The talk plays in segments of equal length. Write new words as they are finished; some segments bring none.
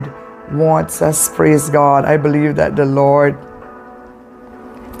wants us, praise God. I believe that the Lord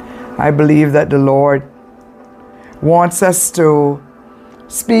wants us to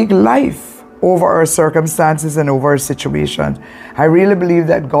speak life over our circumstances and over our situations. I really believe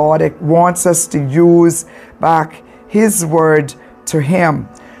that God wants us to use back His word to Him.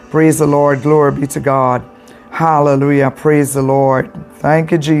 Praise the Lord. Glory be to God. Hallelujah. Praise the Lord.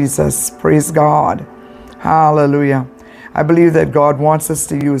 Thank you, Jesus. Praise God. Hallelujah. I believe that God wants us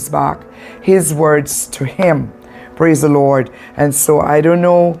to use back His words to Him. Praise the Lord. And so I don't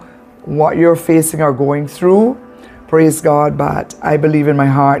know what you're facing or going through. Praise God. But I believe in my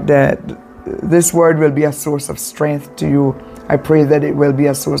heart that this word will be a source of strength to you. I pray that it will be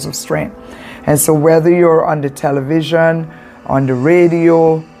a source of strength. And so whether you're on the television, on the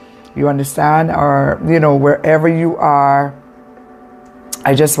radio, you understand, or, wherever you are,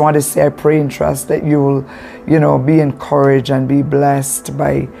 I just want to say, I pray and trust that you'll, be encouraged and be blessed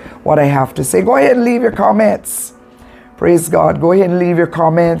by what I have to say. Go ahead and leave your comments. Praise God. Go ahead and leave your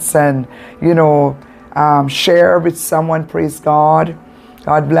comments and, share with someone. Praise God.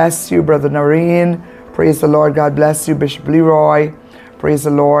 God bless you, Brother Noreen. Praise the Lord. God bless you, Bishop Leroy. Praise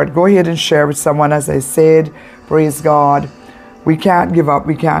the Lord. Go ahead and share with someone, as I said. Praise God. We can't give up.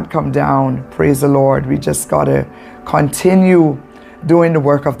 We can't come down. Praise the Lord. We just got to continue doing the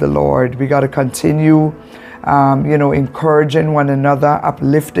work of the Lord. We got to continue, encouraging one another,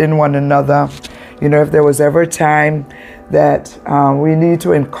 uplifting one another. If there was ever a time that we need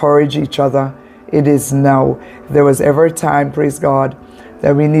to encourage each other, it is now. If there was ever a time, praise God,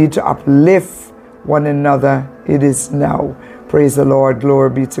 that we need to uplift one another, it is now. Praise the Lord.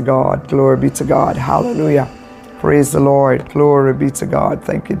 Glory be to God. Glory be to God. Hallelujah. Praise the Lord. Glory be to God.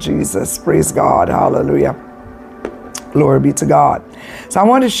 Thank you, Jesus. Praise God. Hallelujah. Glory be to God. So I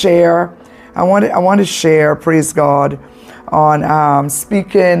want to share, praise God, on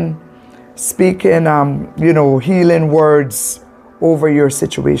speaking, healing words over your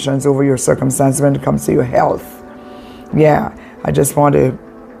situations, over your circumstances when it comes to your health. Yeah, I just want to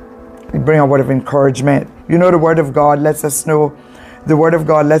bring a word of encouragement. The Word of God lets us know,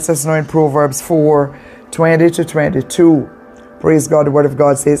 in Proverbs 4:20-22. Praise God. The Word of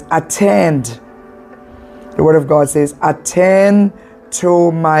God says, attend. The Word of God says, attend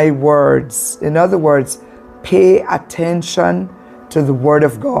to my words. In other words, pay attention to the Word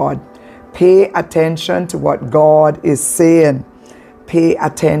of God. Pay attention to what God is saying. Pay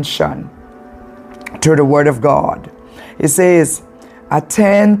attention to the Word of God. It says,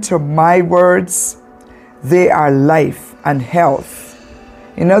 attend to my words. They are life and health.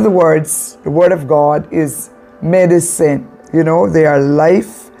 In other words, the Word of God is medicine. They are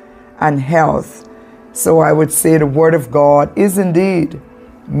life and health. So I would say the Word of God is indeed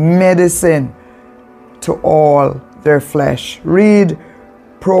medicine to all their flesh. Read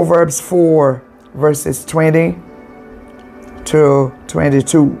Proverbs 4, verses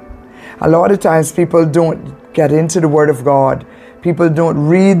 20-22. A lot of times people don't get into the Word of God. People don't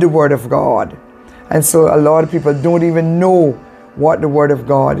read the Word of God. And so a lot of people don't even know what the Word of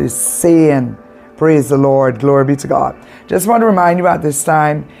God is saying. Praise the Lord. Glory be to God. Just want to remind you at this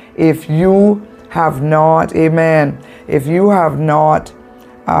time, if you have not, amen, if you have not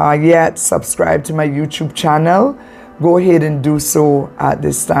yet subscribed to my YouTube channel, go ahead and do so at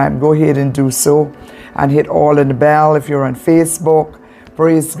this time. Go ahead and do so and hit all in the bell. If you're on Facebook,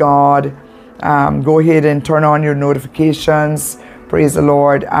 praise God, go ahead and turn on your notifications. Praise the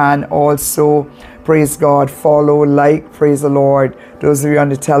Lord. And also, praise God, follow, like, praise the Lord. Those of you on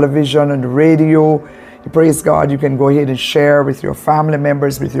the television, on the radio, praise God, you can go ahead and share with your family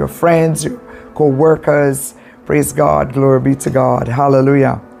members, with your friends, your co-workers. Praise God. Glory be to God.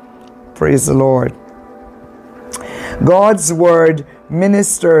 Hallelujah. Praise the Lord. God's word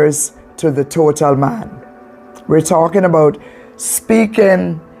ministers to the total man. We're talking about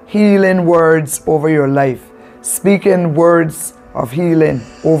speaking healing words over your life. Speaking words of healing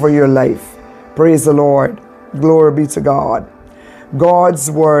over your life. Praise the Lord. Glory be to God.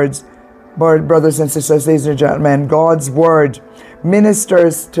 God's words, brothers and sisters, ladies and gentlemen, God's word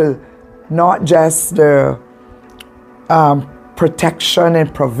ministers to not just the protection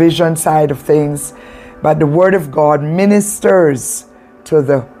and provision side of things, but the Word of God ministers to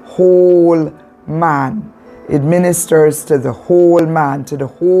the whole man. It ministers to the whole man, to the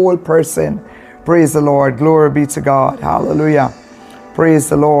whole person. Praise the Lord. Glory be to God. Hallelujah. Praise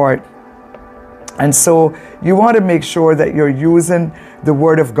the Lord. And so you want to make sure that you're using the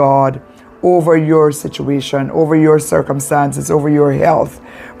Word of God over your situation, over your circumstances, over your health.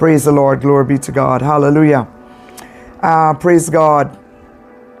 Praise the Lord. Glory be to God. Hallelujah. Praise God.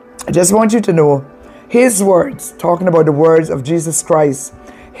 I just want you to know His words, talking about the words of Jesus Christ,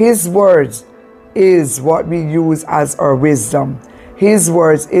 His words is what we use as our wisdom. His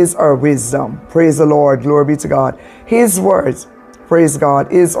words is our wisdom. Praise the Lord. Glory be to God. His words, praise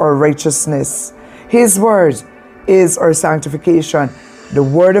God, is our righteousness. His words is our sanctification. The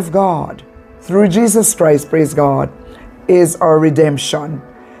word of God through Jesus Christ, praise God, is our redemption.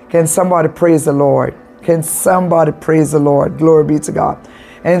 Can somebody praise the Lord? Can somebody praise the Lord? Glory be to God.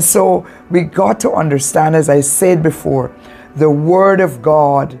 And so we got to understand, as I said before, the word of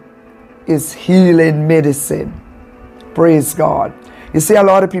God is healing medicine. Praise God. You see, a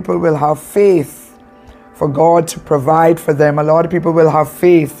lot of people will have faith for God to provide for them. A lot of people will have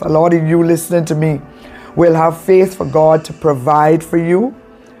faith. A lot of you listening to me will have faith for God to provide for you.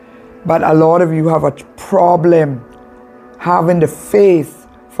 But a lot of you have a problem having the faith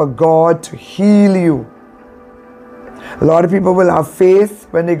for God to heal you. A lot of people will have faith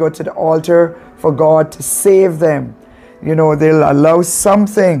when they go to the altar for God to save them. You know, they'll allow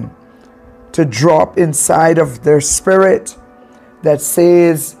something to drop inside of their spirit that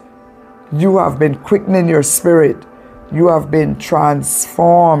says, you have been quickened in your spirit. You have been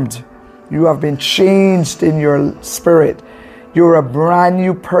transformed. You have been changed in your spirit. You're a brand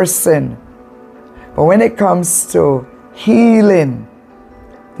new person. But when it comes to healing,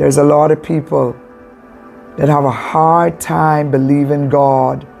 there's a lot of people that have a hard time believing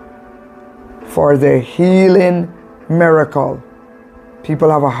God for their healing miracle. People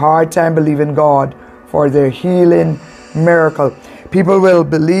have a hard time believing God for their healing miracle. People will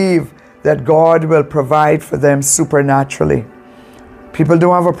believe that God will provide for them supernaturally. People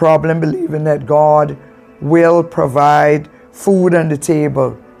don't have a problem believing that God will provide food on the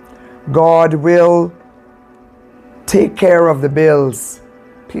table. God will take care of the bills.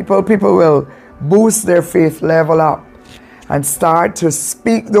 People will boost their faith level up and start to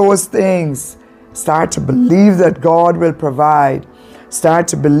speak those things. Start to believe that God will provide. Start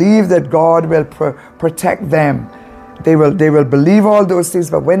to believe that God will protect them. They will believe all those things,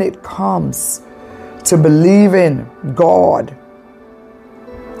 but when it comes to believing God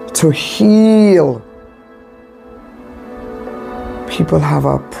to heal, people have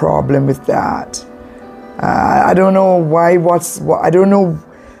a problem with that. I don't know why. I don't know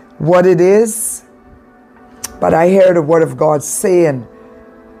what it is, but I hear the word of God saying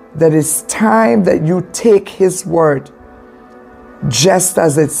that it's time that you take His word just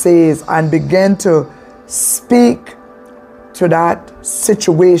as it says and begin to speak to that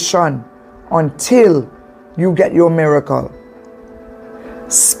situation until you get your miracle.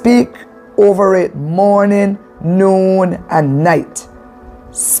 Speak over it morning, noon, and night.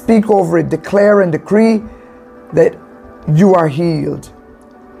 Speak over it, declare and decree that you are healed.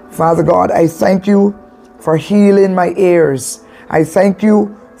 Father God, I thank you for healing my ears. I thank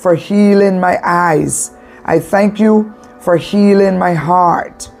you for healing my eyes. I thank you for healing my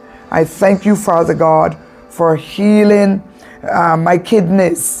heart. I thank you, Father God, for healing my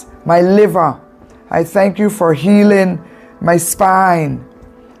kidneys, my liver. I thank you for healing my spine.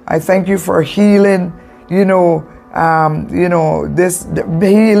 I thank you for healing, healing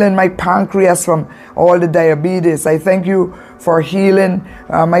my pancreas from all the diabetes. I thank you for healing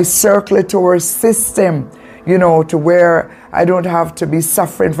my circulatory system, to where I don't have to be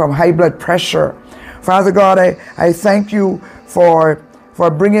suffering from high blood pressure. Father God, I thank you for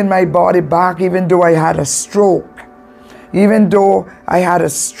bringing my body back even though I had a stroke. Even though I had a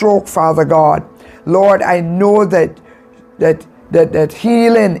stroke, Father God. Lord, I know that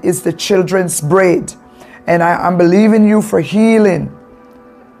healing is the children's bread. And I'm believing you for healing.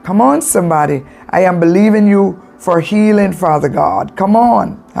 Come on, somebody. I am believing you for healing, Father God. Come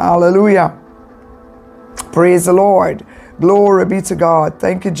on. Hallelujah. Praise the Lord. Glory be to God.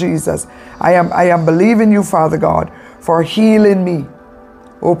 Thank you, Jesus. I am believing you, Father God, for healing me.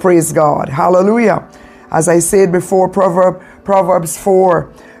 Oh, praise God. Hallelujah. As I said before, Proverbs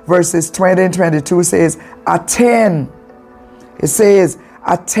 4, verses 20 and 22 says, attend. It says,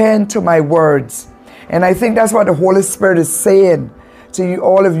 attend to my words. And I think that's what the Holy Spirit is saying to you,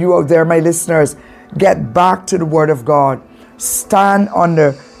 all of you out there, my listeners. Get back to the Word of God. Stand on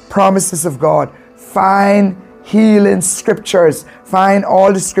the promises of God. Find healing scriptures. Find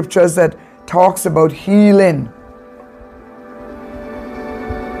all the scriptures that talks about healing.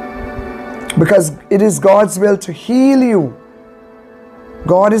 Because it is God's will to heal you.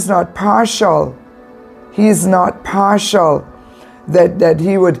 God is not partial. He is not partial that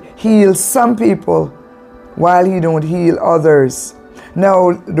He would heal some people while He don't heal others.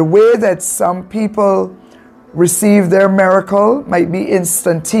 Now, the way that some people receive their miracle might be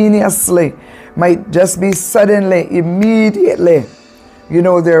instantaneously, might just be suddenly, immediately.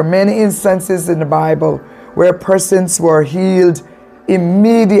 There are many instances in the Bible where persons were healed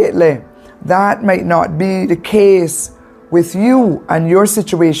immediately. That might not be the case with you and your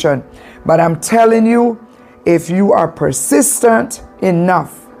situation, but I'm telling you, if you are persistent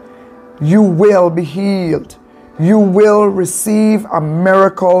enough, you will be healed. You will receive a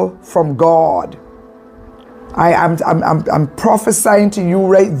miracle from God. I'm prophesying to you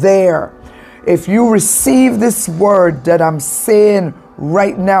right there. If you receive this word that I'm saying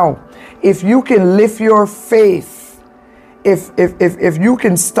right now, if you can lift your faith, if you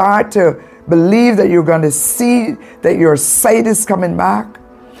can start to believe that you're going to see that your sight is coming back,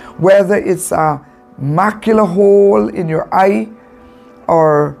 whether it's a macular hole in your eye,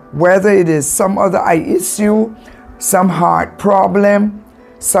 or whether it is some other eye issue, some heart problem,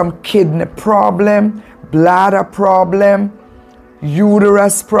 some kidney problem, bladder problem,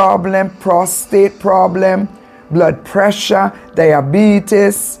 uterus problem, prostate problem, blood pressure,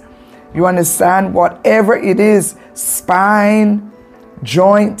 diabetes, you understand? Whatever it is, spine,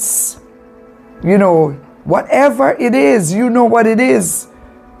 joints, whatever it is, you know what it is.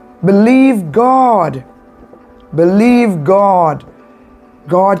 Believe God. Believe God.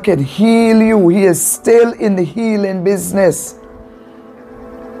 God can heal you. He is still in the healing business.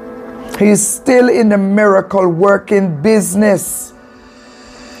 He is still in the miracle working business.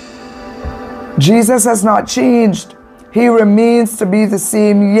 Jesus has not changed. He remains to be the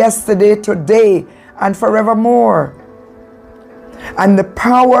same yesterday, today, and forevermore. And the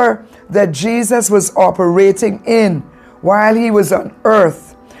power that Jesus was operating in while he was on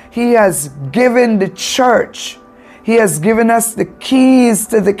earth, he has given the church. He has given us the keys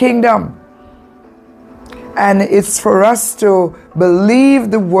to the kingdom. And it's for us to believe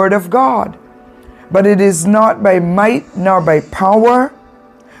the word of God. But it is not by might nor by power,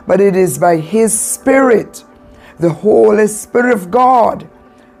 but it is by his Spirit, the Holy Spirit of God,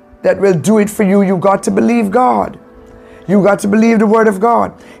 that will do it for you. You got to believe God. You got to believe the word of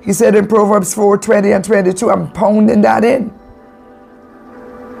God. He said in Proverbs 4:20 and 22, I'm pounding that in.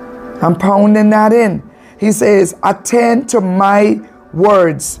 I'm pounding that in. He says, attend to my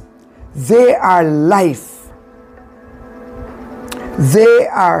words. They are life. They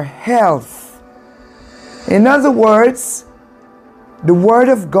are health. In other words, the word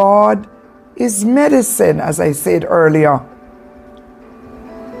of God is medicine, as I said earlier.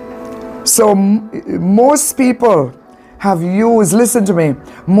 So most people have used, listen to me,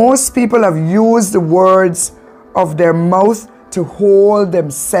 most people have used the words of their mouth to hold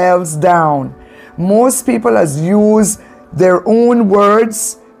themselves down. Most people have used their own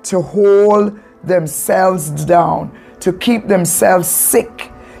words to hold themselves down, to keep themselves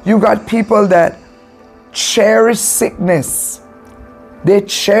sick. You got people that cherish sickness. They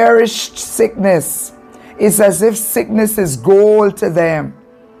cherish sickness. It's as if sickness is gold to them.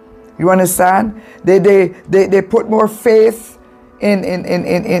 You understand? They put more faith in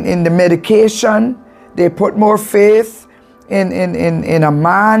the medication. They put more faith in a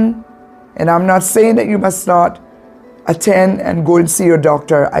man. And I'm not saying that you must not attend and go and see your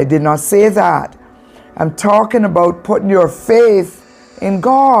doctor. I did not say that. I'm talking about putting your faith in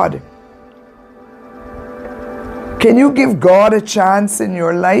God. Can you give God a chance in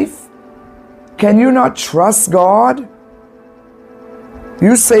your life? Can you not trust God?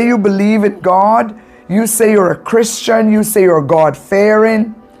 You say you believe in God. You say you're a Christian. You say you're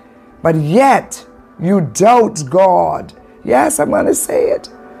God-fearing. But yet, you doubt God. Yes, I'm going to say it.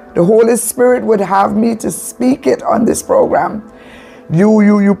 The Holy Spirit would have me to speak it on this program.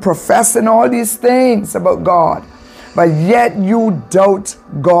 You professing all these things about God, but yet you doubt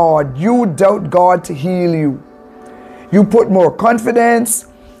God. You doubt God to heal you. You put more confidence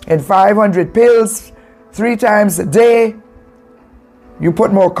in 500 pills 3 times a day. You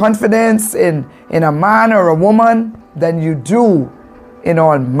put more confidence in a man or a woman than you do in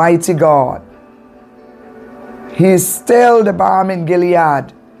Almighty God. He is still the balm in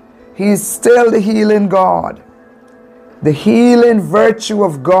Gilead. He is still the healing God. The healing virtue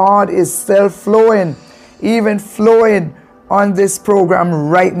of God is still flowing, even flowing on this program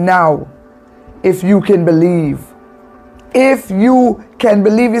right now, if you can believe. If you can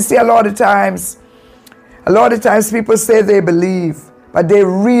believe. You see, a lot of times people say they believe, but they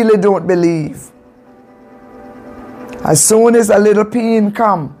really don't believe. As soon as a little pain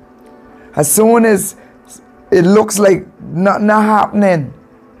come, as soon as it looks like nothing happening,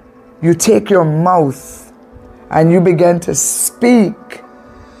 you take your mouth and you begin to speak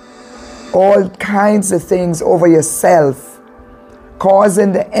all kinds of things over yourself,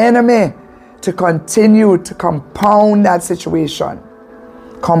 causing the enemy to continue to compound that situation,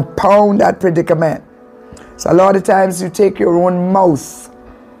 compound that predicament. So a lot of times you take your own mouth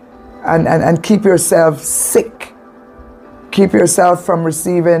and keep yourself sick. keep yourself from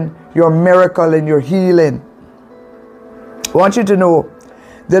receiving your miracle and your healing. I want you to know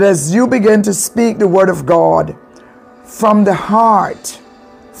that as you begin to speak the word of God from the heart,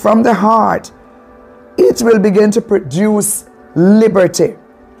 it will begin to produce liberty.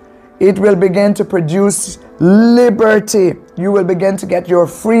 It will begin to produce liberty. You will begin to get your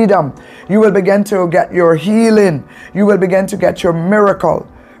freedom. You will begin to get your healing. You will begin to get your miracle.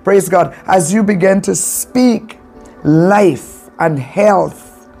 Praise God. As you begin to speak life and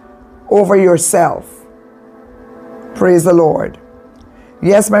health over yourself. Praise the Lord.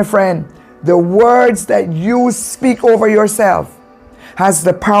 Yes, my friend, the words that you speak over yourself has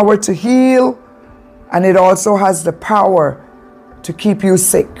the power to heal, and it also has the power to keep you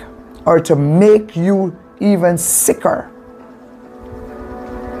sick or to make you even sicker.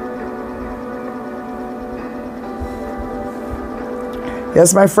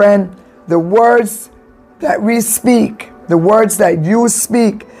 Yes, my friend, the words that we speak, the words that you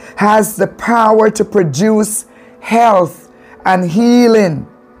speak, has the power to produce health and healing,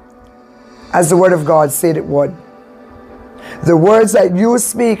 as the word of God said it would. The words that you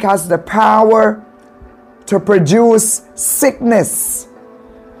speak has the power to produce sickness.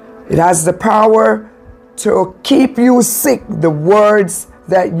 It has the power to keep you sick, the words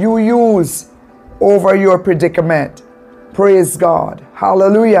that you use over your predicament. Praise God.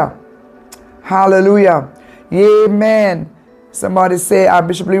 Hallelujah. Hallelujah. Amen. Somebody say,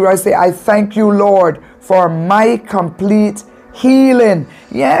 Bishop Leroy say, I thank you, Lord, for my complete healing.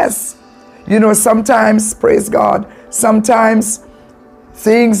 Yes. You know, sometimes, praise God, sometimes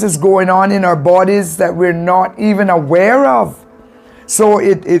things is going on in our bodies that we're not even aware of. So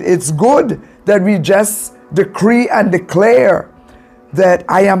it's good that we just decree and declare that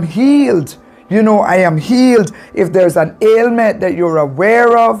I am healed. You know, I am healed. If there's an ailment that you're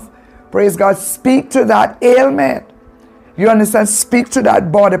aware of, praise God, speak to that ailment. You understand? Speak to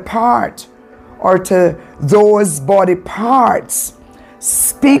that body part or to those body parts.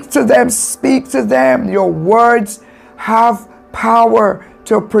 Speak to them. Speak to them. Your words have power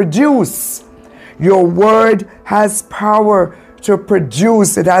to produce. Your word has power to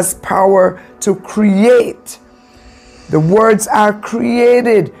produce. It has power to create. The words are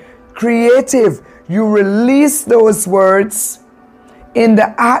creative. You release those words in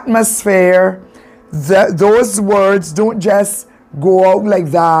the atmosphere. Those words don't just go out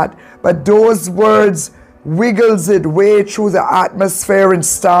like that, but those words wiggles it way through the atmosphere and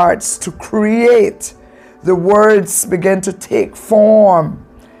starts to create. The words begin to take form,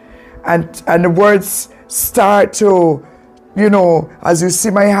 and the words start to, you know, as you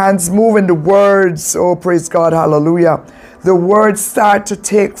see my hands moving, the words, oh praise God, hallelujah, the words start to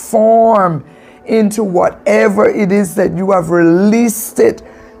take form into whatever it is that you have released it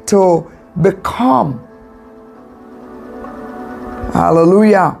to become.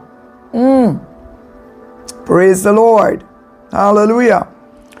 Hallelujah. Praise the Lord. Hallelujah.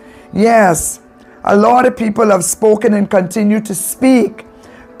 Yes, a lot of people have spoken and continue to speak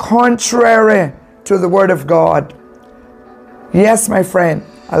contrary to the word of God. Yes, my friend,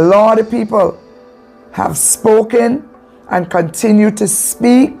 a lot of people have spoken and continue to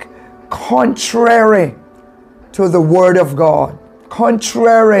speak contrary to the word of God,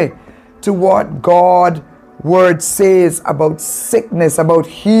 contrary to what God's word says about sickness, about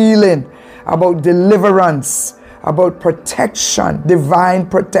healing, about deliverance, about protection, divine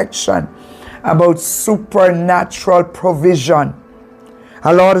protection, about supernatural provision.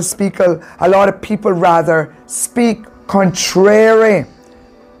 A lot of people rather speak contrary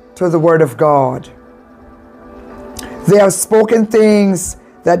to the word of God. They have spoken things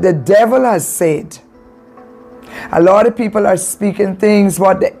that the devil has said. A lot of people are speaking things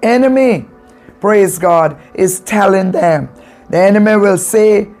what the enemy, praise God, is telling them. The enemy will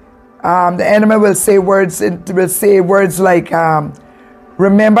say words. It will say words like,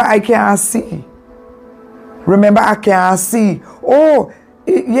 "Remember, I can't see. Remember, I can't see." Oh,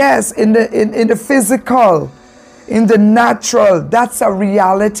 yes, in the physical, in the natural, that's a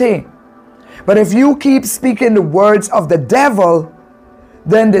reality. But if you keep speaking the words of the devil,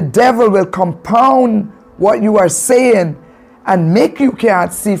 then the devil will compound what you are saying and make you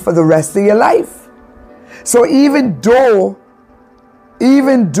can't see for the rest of your life. So even though you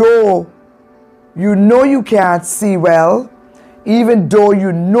know you can't see well, even though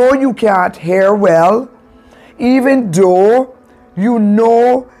you know you can't hear well, even though you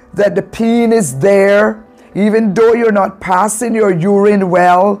know that the pain is there, even though you're not passing your urine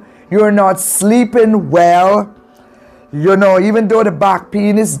well, you're not sleeping well, you know, even though the back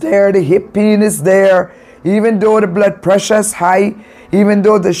pain is there, the hip pain is there, even though the blood pressure is high, even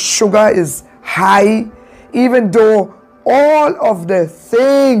though the sugar is high, even though all of the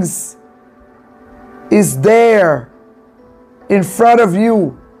things is there in front of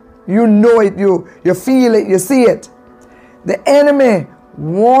you. You know it, you feel it, you see it. The enemy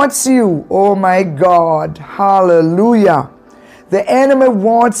wants you, oh my God, hallelujah. The enemy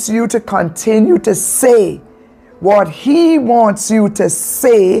wants you to continue to say what he wants you to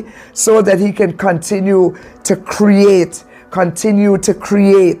say so that he can continue to create,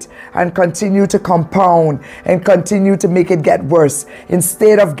 and continue to compound and continue to make it get worse.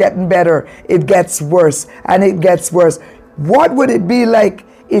 Instead of getting better, it gets worse and it gets worse. What would it be like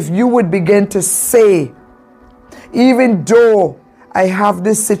if you would begin to say, even though I have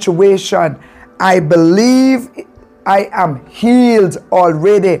this situation, I believe I am healed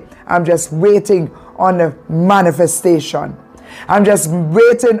already. I'm just waiting on the manifestation. I'm just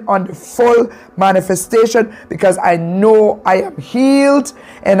waiting on the full manifestation because I know I am healed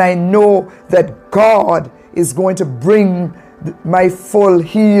and I know that God is going to bring my full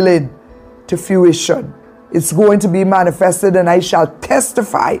healing to fruition. It's going to be manifested and I shall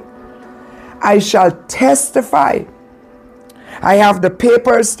testify. I shall testify. I have the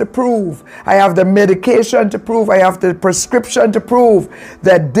papers to prove. I have the medication to prove. I have the prescription to prove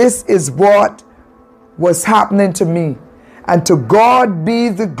that this is what was happening to me. And to God be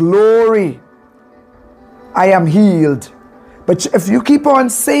the glory. I am healed. But if you keep on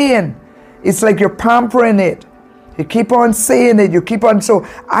saying, it's like you're pampering it. You keep on saying it. You keep on. So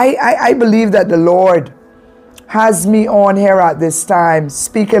I believe that the Lord has me on here at this time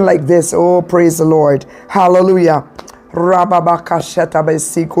speaking like this. Oh, praise the Lord. Hallelujah. I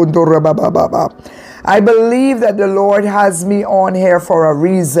believe that the Lord has me on here for a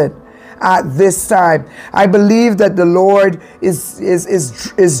reason at this time. I believe that the Lord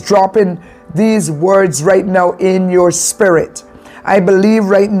is dropping these words right now in your spirit. I believe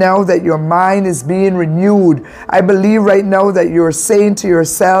right now that your mind is being renewed. I believe right now that you're saying to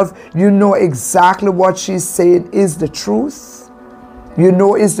yourself, you know exactly what she's saying is the truth. You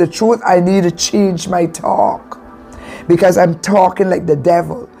know is the truth. I need to change my talk because I'm talking like the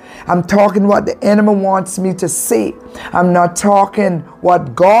devil. I'm talking what the enemy wants me to say. I'm not talking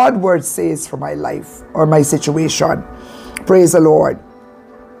what God's word says for my life or my situation. Praise the Lord.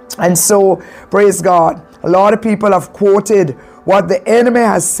 And so, praise God. A lot of people have quoted what the enemy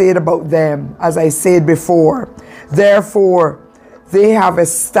has said about them, as I said before. Therefore, they have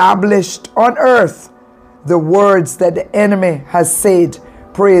established on earth the words that the enemy has said.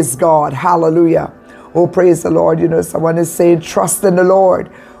 Praise God. Hallelujah. Oh, praise the Lord. You know, someone is saying, trust in the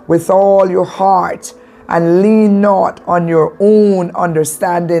Lord with all your heart and lean not on your own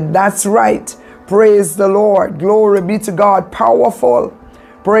understanding. That's right. Praise the Lord. Glory be to God. Powerful.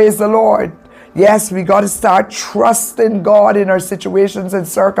 Praise the Lord. Yes, we got to start trusting God in our situations and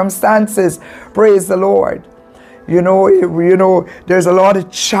circumstances. Praise the Lord. You know, there's a lot of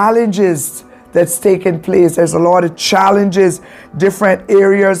challenges that's taking place. There's a lot of challenges, different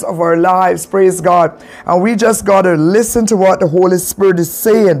areas of our lives. Praise God. And we just got to listen to what the Holy Spirit is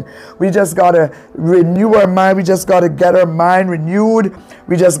saying. We just got to renew our mind. We just got to get our mind renewed.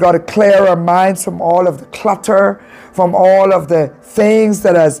 We just got to clear our minds from all of the clutter, from all of the things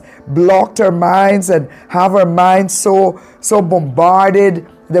that has blocked our minds and have our minds so bombarded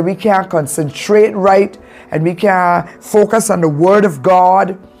that we can't concentrate right and we can't focus on the Word of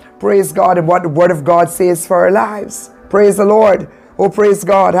God. Praise God, and what the Word of God says for our lives. Praise the Lord. Oh, praise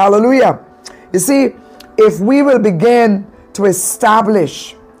God. Hallelujah. You see, if we will begin to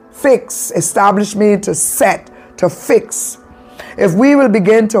establish means to set, to fix. If we will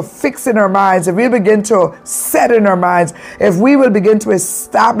begin to fix in our minds, if we begin to set in our minds, if we will begin to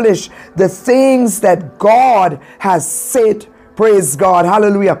establish the things that God has said, praise God,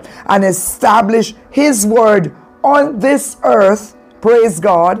 hallelujah, and establish His Word on this earth, praise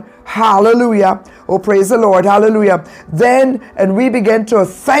God, hallelujah, oh praise the Lord, hallelujah, then, and we begin to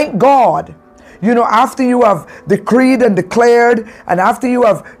thank God. You know, after you have decreed and declared, and after you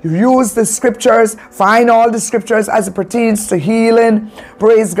have used the scriptures, find all the scriptures as it pertains to healing,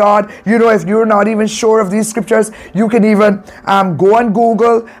 praise God. You know, if you're not even sure of these scriptures, you can even go on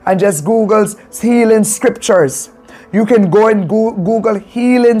Google and just Google healing scriptures. You can go and Google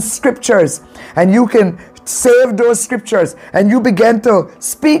healing scriptures, and you can save those scriptures, and you begin to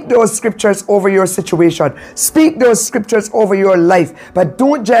speak those scriptures over your situation. Speak those scriptures over your life. But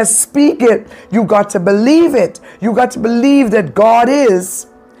don't just speak it. You got to believe it. You got to believe that God is,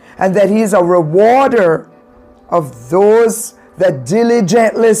 and that He's a rewarder of those that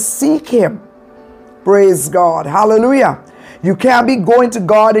diligently seek Him. Praise God. Hallelujah. You can't be going to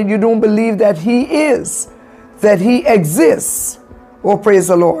God and you don't believe that He is, that He exists. Oh, praise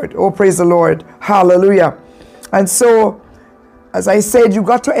the Lord. Oh, praise the Lord. Hallelujah. And so, as I said, you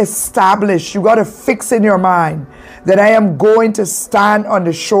got to establish, you got to fix in your mind that I am going to stand on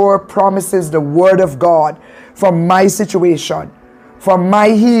the sure promises, the word of God for my situation, for my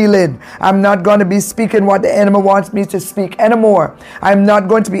healing. I'm not going to be speaking what the enemy wants me to speak anymore. I'm not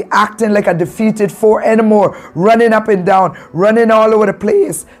going to be acting like a defeated foe anymore, running up and down, running all over the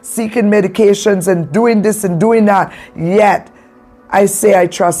place, seeking medications and doing this and doing that. Yet, I say I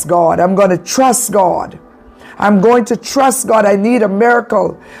trust God. I'm going to trust God. I'm going to trust God. I need a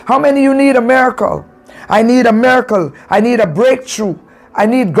miracle. How many of you need a miracle? I need a miracle. I need a breakthrough. I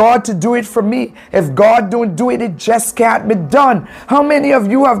need God to do it for me. If God don't do it, it just can't be done. How many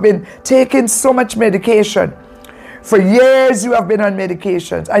of you have been taking so much medication? For years you have been on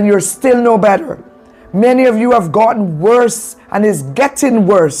medications and you're still no better. Many of you have gotten worse and is getting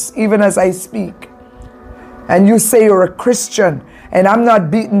worse even as I speak. And you say you're a Christian, and I'm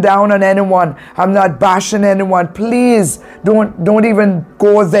not beating down on anyone. I'm not bashing anyone. Please don't even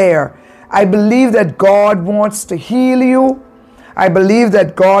go there. I believe that God wants to heal you. I believe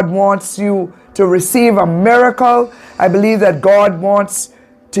that God wants you to receive a miracle. I believe that God wants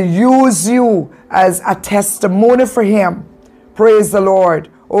to use you as a testimony for Him. Praise the Lord.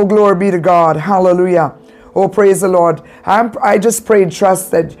 Oh, glory be to God. Hallelujah. Oh, praise the Lord. I just pray and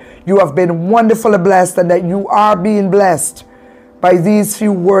trust that you have been wonderfully blessed and that you are being blessed by these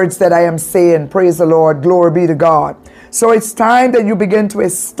few words that I am saying. Praise the Lord. Glory be to God. So it's time that you begin to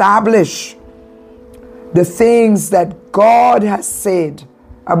establish the things that God has said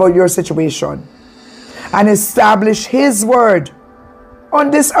about your situation and establish His word on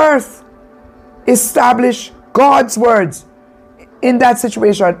this earth. Establish God's words in that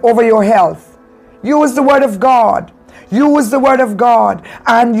situation over your health. Use the word of God. Use the word of God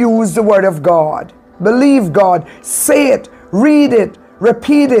and use the word of God. Believe God. Say it. Read it.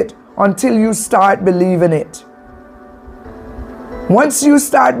 Repeat it until you start believing it. Once you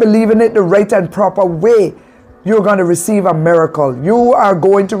start believing it the right and proper way, you're going to receive a miracle. You are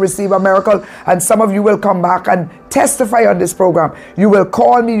going to receive a miracle, and some of you will come back and testify on this program. You will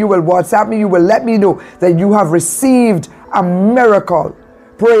call me, you will WhatsApp me, you will let me know that you have received a miracle.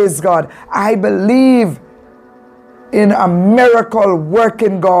 Praise God. I believe in a miracle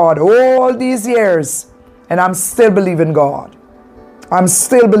working God all these years, and I'm still believing God. I'm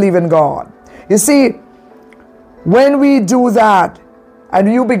still believing God. You see, when we do that,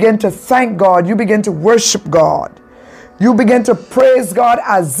 and you begin to thank God, you begin to worship God, you begin to praise God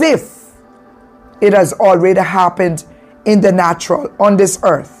as if it has already happened in the natural, on this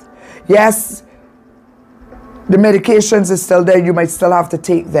earth. Yes, the medications is still there. You might still have to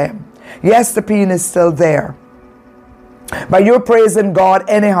take them. Yes, the pain is still there. But you're praising God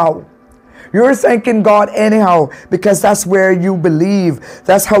anyhow. You're thanking God anyhow because that's where you believe.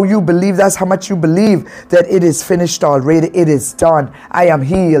 That's how you believe. That's how much you believe that it is finished already. It is done. I am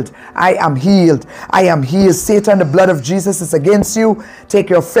healed. I am healed. I am healed. Satan, the blood of Jesus is against you. Take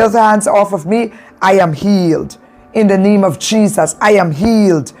your filthy hands off of me. I am healed. In the name of Jesus, I am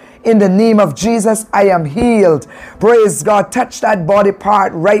healed. In the name of Jesus, I am healed. Praise God. Touch that body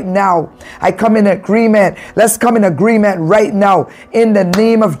part right now. I come in agreement. Let's come in agreement right now in the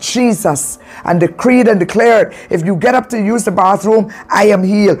name of Jesus and decree it and declare it. If you get up to use the bathroom, I am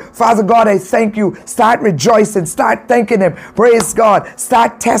healed. Father God, I thank you. Start rejoicing. Start thanking Him. Praise God.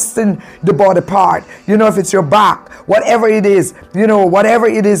 Start testing the body part. You know, if it's your back, whatever it is, you know, whatever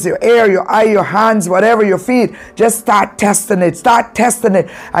it is, your ear, your eye, your hands, whatever, your feet, just start testing it. Start testing it.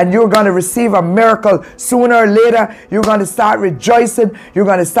 And you're going to receive a miracle sooner or later. You're going to start rejoicing. You're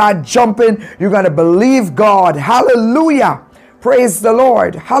going to start jumping. You're going to believe God. Hallelujah. Praise the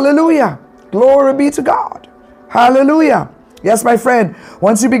Lord. Hallelujah. Glory be to God. Hallelujah. Yes, my friend.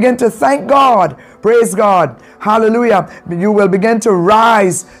 Once you begin to thank God, praise God. Hallelujah. You will begin to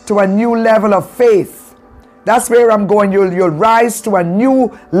rise to a new level of faith. That's where I'm going. You'll rise to a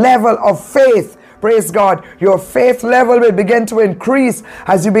new level of faith. Praise God. Your faith level will begin to increase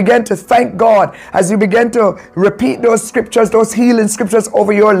as you begin to thank God, as you begin to repeat those scriptures, those healing scriptures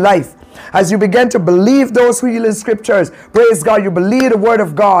over your life. As you begin to believe those healing scriptures, praise God, you believe the word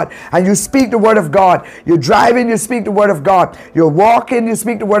of God and you speak the word of God. You're driving, you speak the word of God. You're walking, you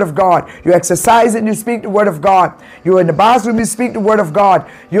speak the word of God. You're exercising, you speak the word of God. You're in the bathroom, you speak the word of God.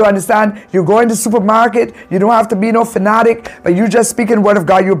 You understand? You go in the supermarket, you don't have to be no fanatic, but you just speak in the word of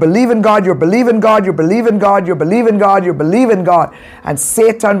God. You believe in God, you believe in God, you believe in God, you believe in God, you believe in God. And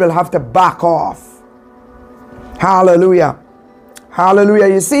Satan will have to back off. Hallelujah. Hallelujah.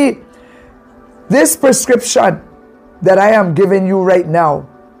 You see, this prescription that I am giving you right now,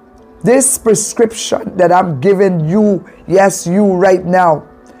 this prescription that I'm giving you, yes, you right now,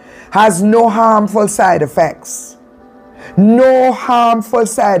 has no harmful side effects. No harmful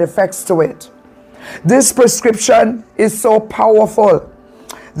side effects to it. This prescription is so powerful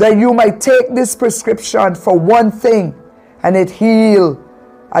that you might take this prescription for one thing and it heal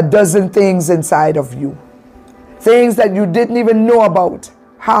a dozen things inside of you. Things that you didn't even know about.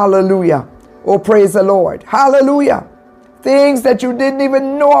 Hallelujah. Oh, praise the Lord. Hallelujah. Things that you didn't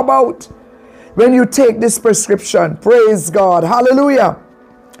even know about when you take this prescription. Praise God. Hallelujah.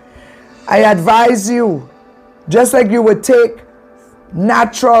 I advise you, just like you would take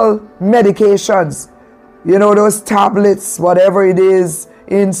natural medications, you know, those tablets, whatever it is,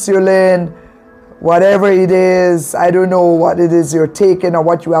 insulin, whatever it is, I don't know what it is you're taking or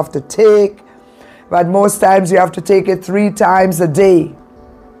what you have to take, but most times you have to take it 3 times a day.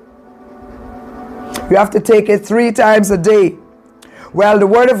 You have to take it 3 times a day. Well, the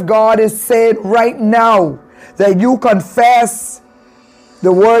Word of God is saying right now that you confess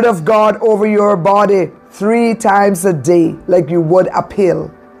the Word of God over your body 3 times a day like you would a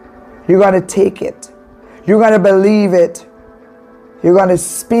pill. You're going to take it. You're going to believe it. You're going to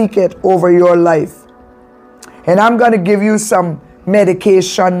speak it over your life. And I'm going to give you some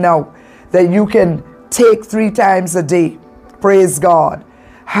medication now that you can take 3 times a day. Praise God.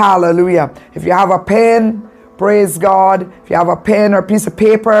 Hallelujah. If you have a pen, praise God. If you have a pen or a piece of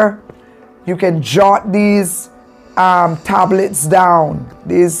paper, you can jot these tablets down.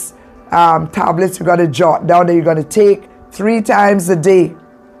 These tablets you're going to jot down that you're going to take 3 times a day.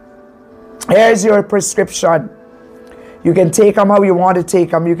 Here's your prescription. You can take them how you want to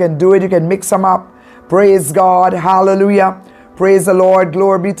take them. You can do it. You can mix them up. Praise God. Hallelujah. Praise the Lord.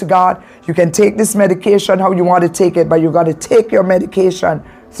 Glory be to God. You can take this medication how you want to take it, but you got to take your medication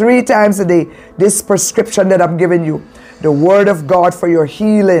 3 times a day. This prescription that I'm giving you, the Word of God for your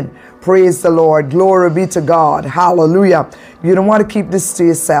healing. Praise the Lord. Glory be to God. Hallelujah. You don't want to keep this to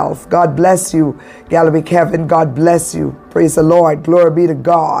yourself. God bless you, Galloway Kevin. God bless you. Praise the Lord. Glory be to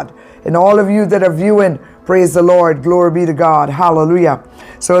God. And all of you that are viewing, praise the Lord. Glory be to God. Hallelujah.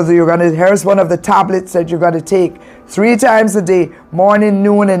 So here's one of the tablets that you're going to take 3 times a day, morning,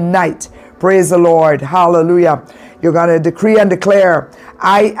 noon, and night. Praise the Lord. Hallelujah. You're going to decree and declare,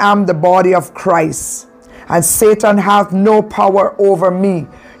 I am the body of Christ, and Satan hath no power over me.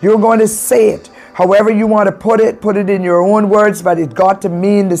 You're going to say it however you want to put it in your own words, but it got to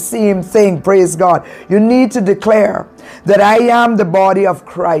mean the same thing. Praise God. You need to declare that I am the body of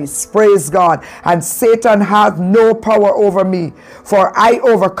Christ. Praise God. And Satan hath no power over me, for I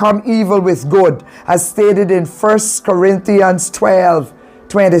overcome evil with good, as stated in 1 Corinthians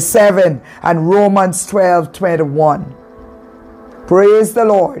 12:27 and Romans 12:21. Praise the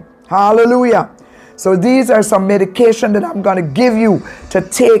Lord. Hallelujah. So these are some medication that I'm going to give you to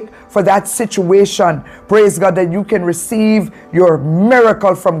take for that situation. Praise God, that you can receive your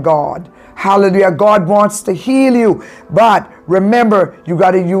miracle from God. Hallelujah. God wants to heal you. But remember, you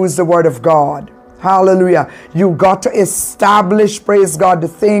got to use the Word of God. Hallelujah. You got to establish, praise God, the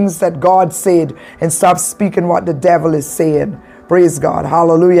things that God said and stop speaking what the devil is saying. Praise God.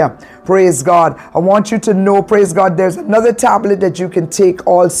 Hallelujah. Praise God. I want you to know, praise God, there's another tablet that you can take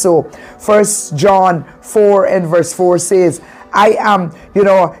also. 1 John 4 and verse 4 says, I am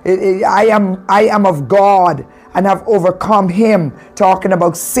of God and have overcome him, talking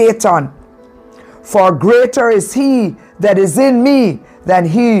about Satan. For greater is he that is in me than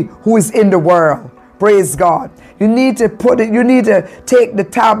he who is in the world. Praise God. You need to take the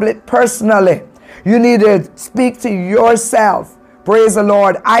tablet personally. You need to speak to yourself. Praise the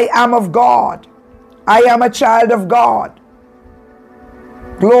Lord. I am of God. I am a child of God.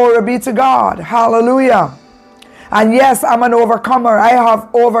 Glory be to God. Hallelujah. And yes, I'm an overcomer. I have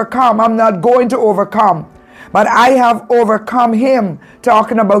overcome. I'm not going to overcome, but I have overcome him,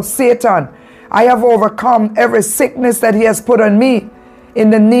 talking about Satan. I have overcome every sickness that he has put on me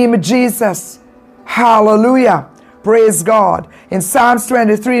in the name of Jesus. Hallelujah. Praise God. In Psalms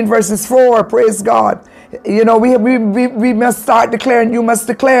 23 and verses 4, praise God. You know, we must start declaring, you must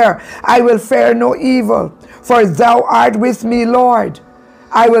declare, I will fear no evil, for thou art with me, Lord.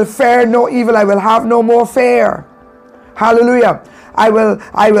 I will fear no evil. I will have no more fear. Hallelujah. I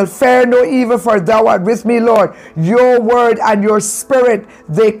will fear no evil, for thou art with me, Lord. Your word and your spirit,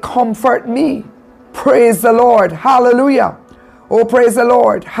 they comfort me. Praise the Lord. Hallelujah. Oh, praise the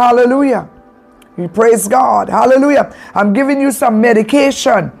Lord. Hallelujah. We praise God. Hallelujah. I'm giving you some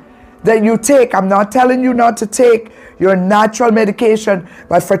medication that you take. I'm not telling you not to take your natural medication,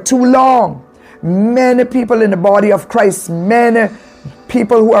 but for too long, many people in the body of Christ, many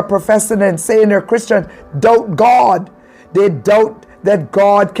people who are professing and saying they're Christian, doubt God. They doubt that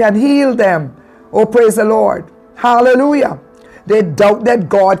God can heal them. Oh, praise the Lord. Hallelujah. They doubt that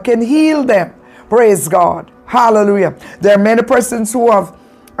God can heal them. Praise God. Hallelujah. There are many persons who have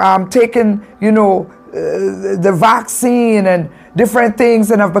taken, the vaccine and different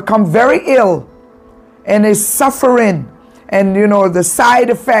things and have become very ill and is suffering, and the side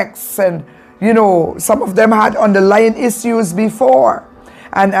effects, and some of them had underlying issues before,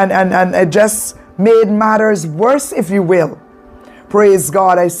 and it just made matters worse, if you will. Praise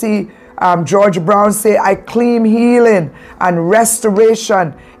God. I see George Brown say, I claim healing and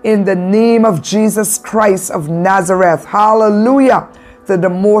restoration in the name of Jesus Christ of Nazareth. Hallelujah to the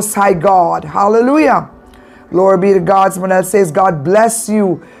Most High God. Hallelujah. Glory be to God. Someone else says, God bless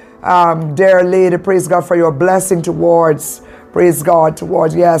you, dear lady. Praise God for your blessing towards. Praise God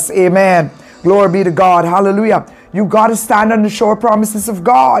towards. Yes. Amen. Glory be to God. Hallelujah. You got to stand on the sure promises of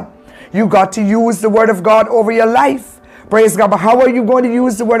God. You got to use the word of God over your life. Praise God. But how are you going to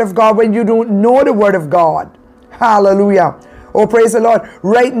use the word of God when you don't know the word of God? Hallelujah. Oh, praise the Lord.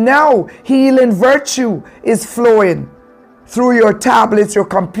 Right now, healing virtue is flowing through your tablets, your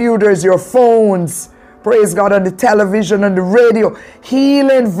computers, your phones. Praise God, on the television, on the radio.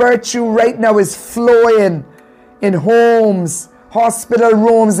 Healing virtue right now is flowing in homes, hospital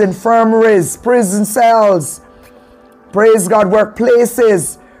rooms, infirmaries, prison cells. Praise God,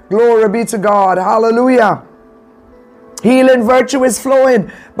 workplaces. Glory be to God. Hallelujah. Healing virtue is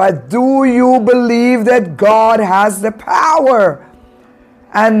flowing. But do you believe that God has the power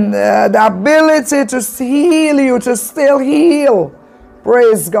and the ability to heal you, to still heal?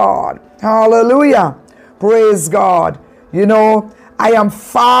 Praise God. Hallelujah. Praise God. I am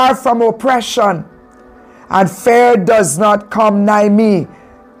far from oppression, and fear does not come nigh me.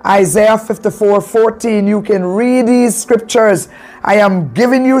 Isaiah 54:14. You can read these scriptures. I am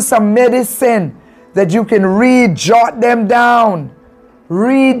giving you some medicine that you can read, jot them down.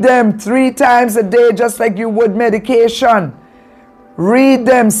 Read them 3 times a day, just like you would medication. Read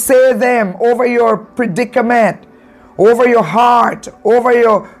them, say them over your predicament, over your heart, over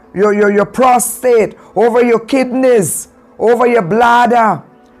your prostate, over your kidneys, over your bladder,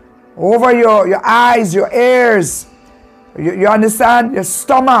 over your eyes, your ears. You understand? Your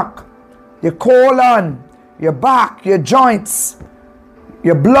stomach, your colon, your back, your joints,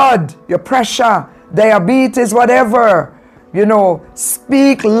 your blood, your pressure, diabetes, whatever.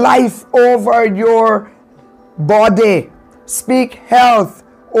 Speak life over your body. Speak health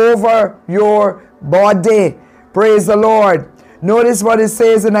over your body. Praise the Lord. Notice what it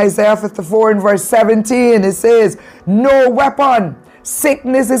says in Isaiah 54 and verse 17. It says, no weapon.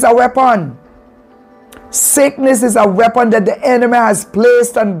 Sickness is a weapon. Sickness is a weapon that the enemy has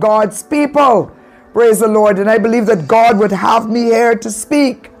placed on God's people. Praise the Lord. And I believe that God would have me here to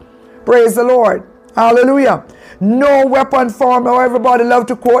speak. Praise the Lord. Hallelujah. No weapon formed. Oh, everybody love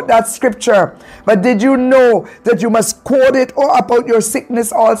to quote that scripture. But did you know that you must quote it about your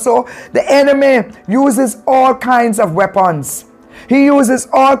sickness also? The enemy uses all kinds of weapons. He uses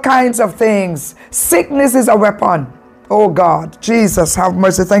all kinds of things. Sickness is a weapon. Oh God, Jesus, have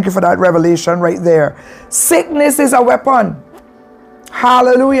mercy. Thank you for that revelation right there. Sickness is a weapon.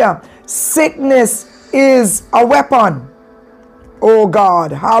 Hallelujah. Sickness is a weapon. Oh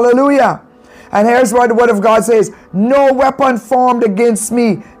God, hallelujah. And here's what the word of God says. No weapon formed against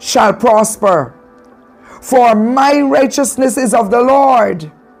me shall prosper. For my righteousness is of the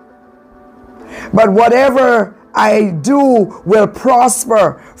Lord. But whatever I do will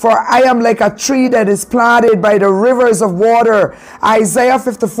prosper, for I am like a tree that is planted by the rivers of water. Isaiah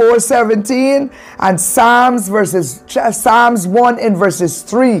 54:17 and Psalms 1 in verses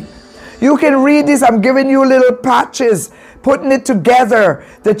 3. You can read this. I'm giving you little patches, putting it together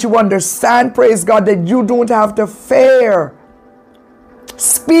that you understand, praise God, that you don't have to fear.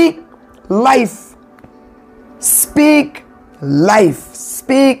 Speak life. Speak life.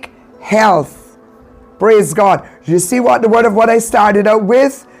 Speak health. Praise God. You see what I started out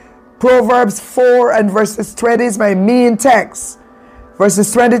with? Proverbs 4 and verses 20 is my main text.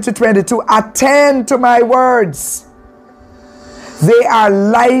 Verses 20 to 22. Attend to my words. They are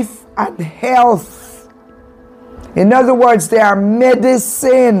life and health. In other words, they are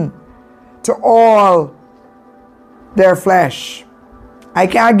medicine to all their flesh. I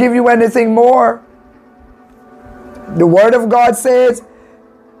can't give you anything more. The word of God says,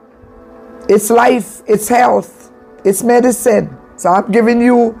 it's life, it's health, it's medicine. So I'm giving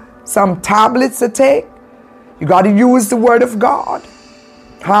you some tablets to take. You got to use the word of God.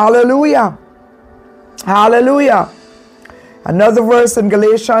 Hallelujah. Hallelujah. Another verse in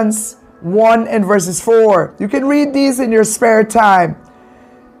Galatians 1 and verses 4. You can read these in your spare time.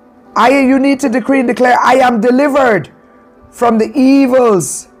 You need to decree and declare, I am delivered from the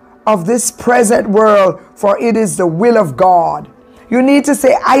evils of this present world, for it is the will of God You need to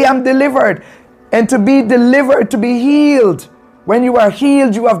say, I am delivered. And to be delivered, to be healed. When you are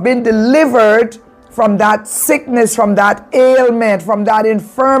healed, you have been delivered from that sickness, from that ailment, from that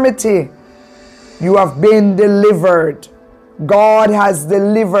infirmity. You have been delivered. God has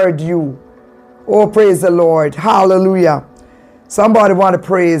delivered you. Oh, praise the Lord. Hallelujah. Somebody want to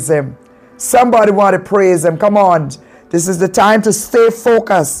praise him. Somebody want to praise him. Come on. This is the time to stay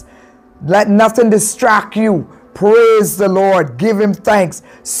focused. Let nothing distract you. Praise the Lord. Give him thanks.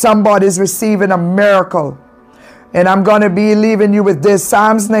 Somebody's receiving a miracle. And I'm going to be leaving you with this.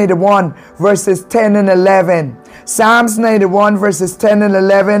 Psalms 91 verses 10 and 11. Psalms 91 verses 10 and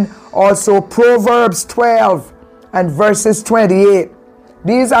 11. Also Proverbs 12 and verses 28.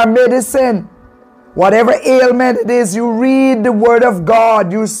 These are medicine. Whatever ailment it is, you read the word of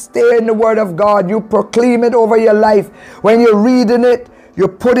God. You stay in the word of God. You proclaim it over your life. When you're reading it, you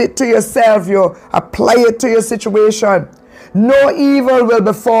put it to yourself. You apply it to your situation. No evil will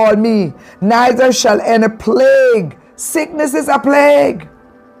befall me, neither shall any plague. Sickness is a plague.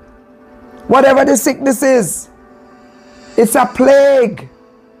 Whatever the sickness is, it's a plague.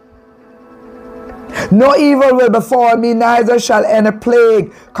 No evil will befall me, neither shall any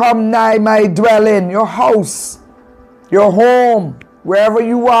plague come nigh my dwelling, your house, your home, wherever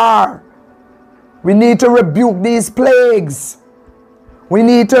you are. We need to rebuke these plagues. We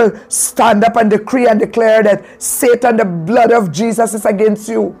need to stand up and decree and declare that Satan, the blood of Jesus is against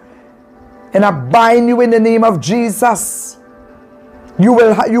you. And I bind you in the name of Jesus. You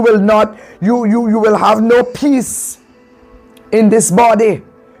will have no peace in this body.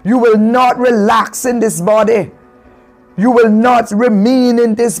 You will not relax in this body. You will not remain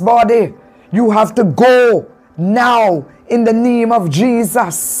in this body. You have to go now in the name of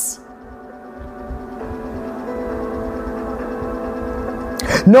Jesus.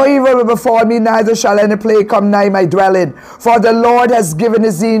 No evil will befall me, neither shall any plague come nigh my dwelling. For the Lord has given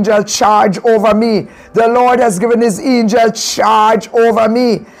his angel charge over me. The Lord has given his angel charge over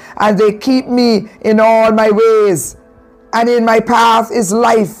me. And they keep me in all my ways. And in my path is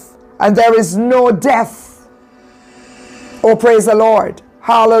life. And there is no death. Oh, praise the Lord.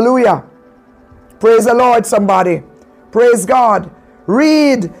 Hallelujah. Praise the Lord, somebody. Praise God.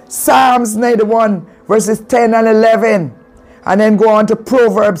 Read Psalms 91 verses 10 and 11. And then go on to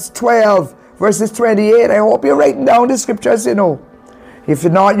Proverbs 12, verses 28. I hope you're writing down the scriptures, you know. If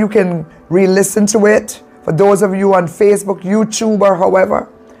you're not, you can re-listen to it. For those of you on Facebook, YouTube, or however.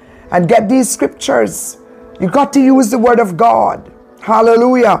 And get these scriptures. You got to use the word of God.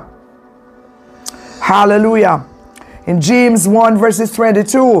 Hallelujah. Hallelujah. In James 1, verses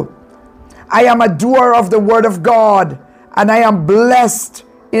 22. I am a doer of the word of God, and I am blessed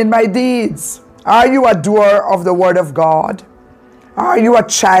in my deeds. Are you a doer of the word of God? Are you a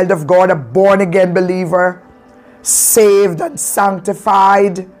child of God, a born-again believer, saved and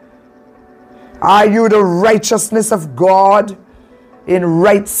sanctified? Are you the righteousness of God in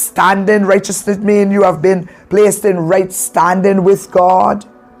right standing? Righteousness means you have been placed in right standing with God.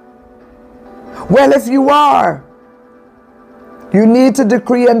 Well, if you are, you need to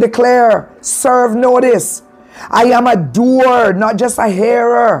decree and declare, serve notice. I am a doer, not just a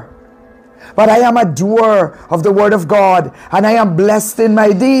hearer. But I am a doer of the word of God, and I am blessed in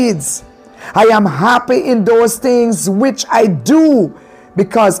my deeds. I am happy in those things which I do,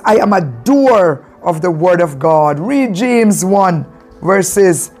 because I am a doer of the word of God. Read James 1,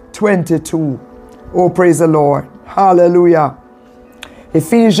 verses 22. Oh, praise the Lord. Hallelujah.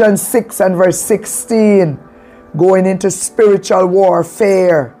 Ephesians 6 and verse 16. Going into spiritual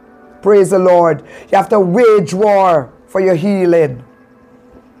warfare. Praise the Lord. You have to wage war for your healing.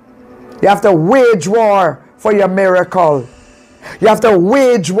 You have to wage war for your miracle. You have to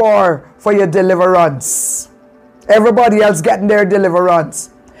wage war for your deliverance. Everybody else getting their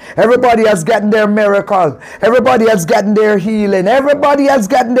deliverance. Everybody else getting their miracle. Everybody else getting their healing. Everybody else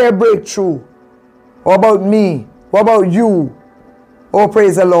getting their breakthrough. What about me? What about you? Oh,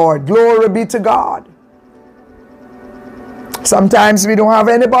 praise the Lord. Glory be to God. Sometimes we don't have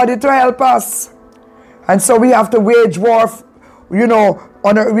anybody to help us. And so we have to wage war, we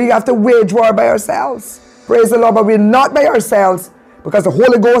have to wage war by ourselves. Praise the Lord, but we're not by ourselves because the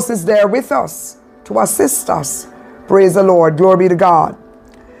Holy Ghost is there with us to assist us. Praise the Lord. Glory be to God.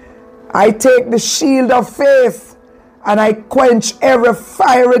 I take the shield of faith and I quench every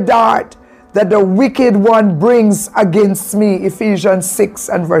fiery dart that the wicked one brings against me. Ephesians 6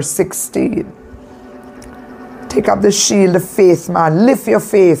 and verse 16. Take up the shield of faith, man. Lift your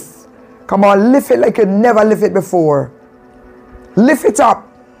faith. Come on, lift it like you never lift it before. Lift it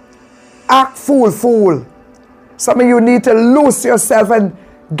up. Act fool. Some of you need to loose yourself and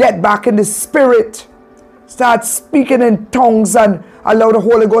get back in the spirit. Start speaking in tongues and allow the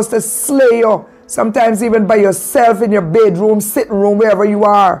Holy Ghost to slay you. Sometimes even by yourself in your bedroom, sitting room, wherever you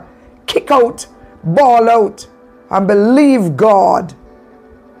are. Kick out, bawl out, and believe God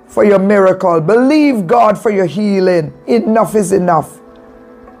for your miracle. Believe God for your healing. Enough is enough.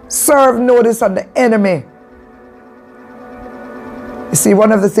 Serve notice on the enemy. You see,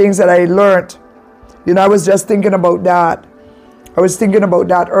 one of the things that I learned, I was just thinking about that. I was thinking about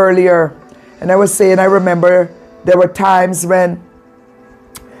that earlier. And I was saying, I remember there were times when,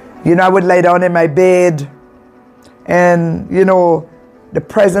 I would lie down in my bed and, the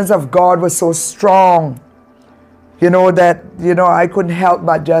presence of God was so strong, that, I couldn't help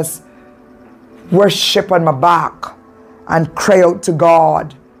but just worship on my back and cry out to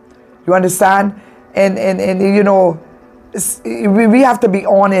God. You understand? And we have to be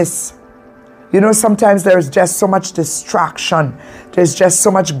honest. Sometimes there's just so much distraction. There's just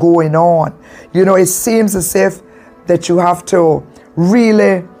so much going on. It seems as if that you have to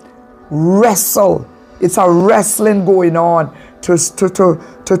really wrestle. It's a wrestling going on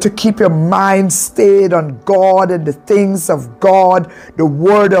to keep your mind stayed on God and the things of God, the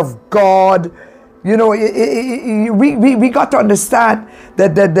Word of God. We got to understand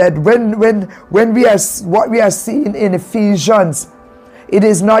that when we are what we are seeing in Ephesians, it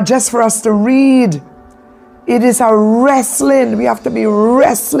is not just for us to read. It is a wrestling. We have to be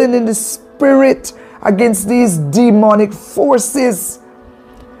wrestling in the spirit against these demonic forces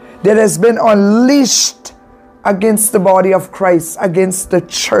that has been unleashed against the body of Christ, against the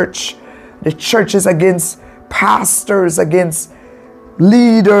church. The church is against pastors, against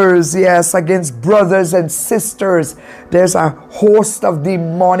leaders, yes, against brothers and sisters. There's a host of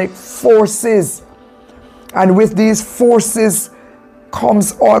demonic forces. And with these forces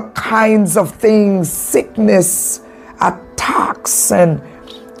comes all kinds of things, sickness, attacks, and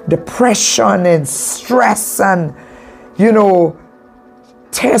depression, and stress, and,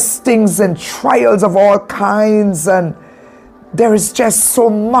 testings and trials of all kinds. And there is just so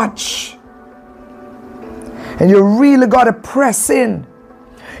much. And you really got to press in.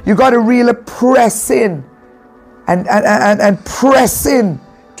 You got to really press in and press in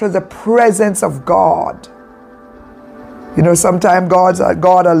to the presence of God. Sometimes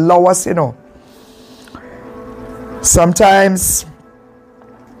God allow us, sometimes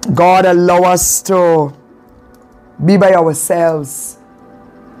God allow us to be by ourselves.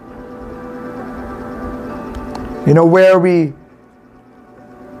 Where we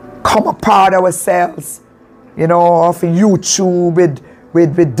come apart ourselves, off YouTube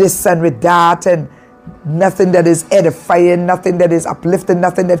with this and with that, and nothing that is edifying, nothing that is uplifting,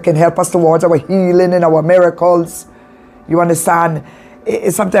 nothing that can help us towards our healing and our miracles. You understand?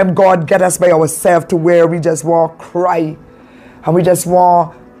 Sometimes God get us by ourselves to where we just want to cry, and we just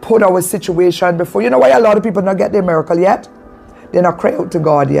want to put our situation before. You know why a lot of people not get their miracle yet? They're not cry out to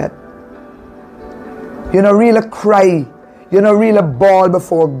God yet. Really cry. Really bawl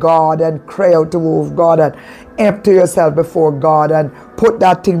before God and cry out to God and empty yourself before God and put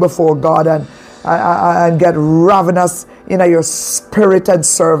that thing before God and get ravenous in your spirit and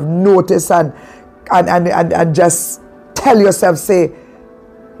serve notice and just tell yourself, say,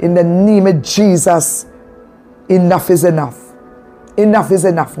 in the name of Jesus, enough is enough. Enough is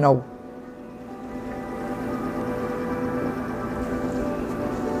enough now.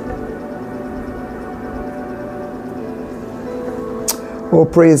 Oh,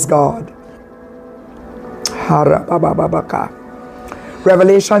 praise God.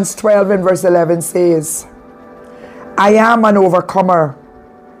 Revelations 12 and verse 11 says, I am an overcomer,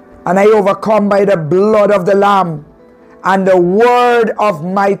 and I overcome by the blood of the Lamb and the word of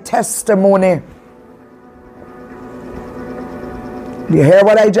my testimony. You hear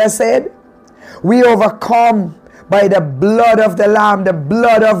what I just said? We overcome by the blood of the Lamb, the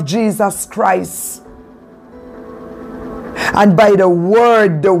blood of Jesus Christ. And by the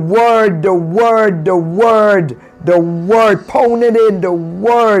word, pounded in the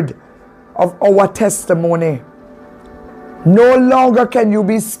word of our testimony. No longer can you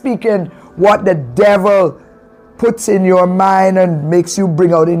be speaking what the devil puts in your mind and makes you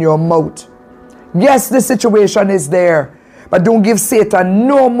bring out in your mouth. Yes, the situation is there, but don't give Satan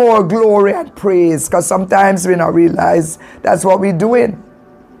no more glory and praise, because sometimes we don't realize that's what we're doing.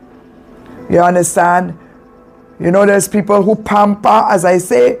 You understand? There's people who pamper, as I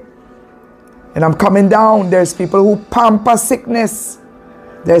say, and I'm coming down. There's people who pamper sickness.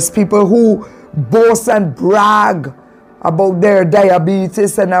 There's people who boast and brag about their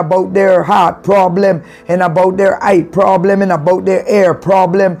diabetes and about their heart problem and about their eye problem and about their ear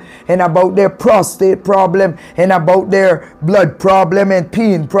problem and about their prostate problem and about their blood problem and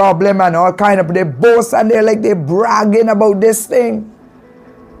pain problem and all kind of, they boast and they're like they're bragging about this thing.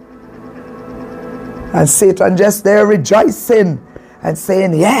 And Satan just there rejoicing and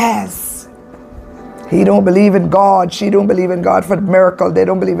saying, yes, he don't believe in God, she don't believe in God for the miracle, they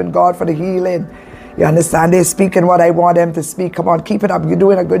don't believe in God for the healing. You understand? They're speaking what I want them to speak. Come on, keep it up. You're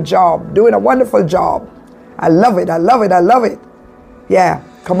doing a good job. Doing a wonderful job. I love it. I love it. I love it. Yeah,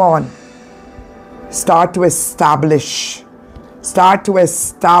 come on. Start to establish. Start to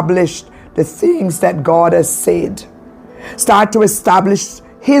establish the things that God has said. Start to establish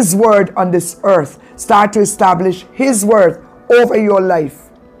His word on this earth. Start to establish His word over your life.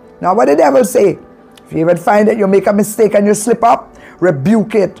 Now, what the devil say? If you even find that you make a mistake and you slip up,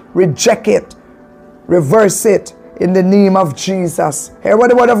 rebuke it, reject it. Reverse it in the name of Jesus. Hear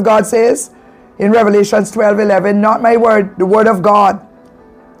what the word of God says in Revelations 12:11. Not my word, the word of God.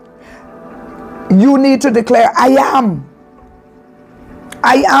 You need to declare, I am.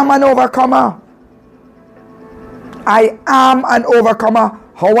 I am an overcomer. I am an overcomer.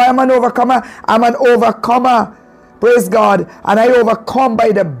 How I am an overcomer? I'm an overcomer. Praise God. And I overcome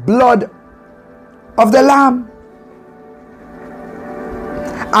by the blood of the Lamb.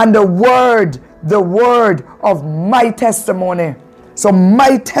 And the word of my testimony. So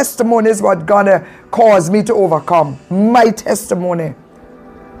my testimony is what gonna cause me to overcome. My testimony.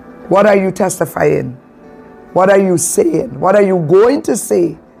 What are you testifying? What are you saying? What are you going to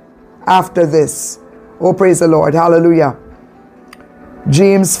say after this? Oh, praise the Lord. Hallelujah.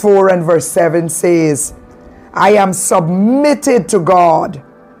 James 4 and verse 7 says, I am submitted to God,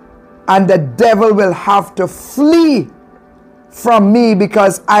 and the devil will have to flee from me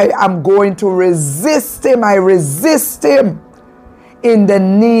because I am going to resist him. I resist him in the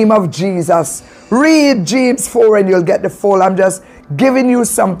name of Jesus. Read James 4 and you'll get the full. I'm just giving you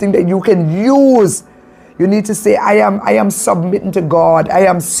something that you can use. You need to say, I am submitting to God. I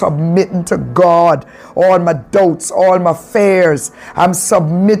am submitting to God. All my doubts, all my fears, I'm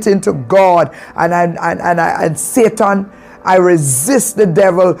submitting to God. And Satan, I resist the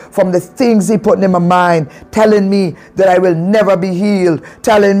devil from the things he put in my mind, telling me that I will never be healed,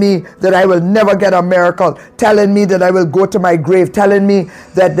 telling me that I will never get a miracle, telling me that I will go to my grave, telling me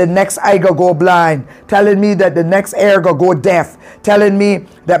that the next eye go blind, telling me that the next ear go deaf, telling me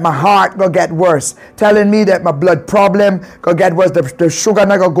that my heart go get worse, telling me that my blood problem go get worse, the sugar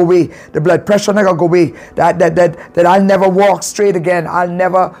not go away, the blood pressure not go away, that I'll never walk straight again, I'll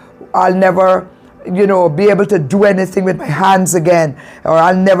never be able to do anything with my hands again, or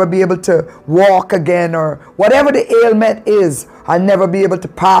I'll never be able to walk again, or whatever the ailment is, I'll never be able to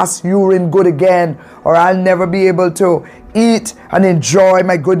pass urine good again, or I'll never be able to eat and enjoy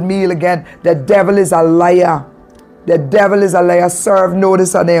my good meal again. The devil is a liar. The devil is a liar. Serve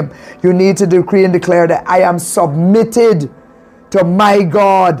notice on him. You need to decree and declare that I am submitted to my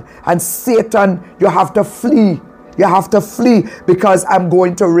God, and Satan, you have to flee. You have to flee, because I'm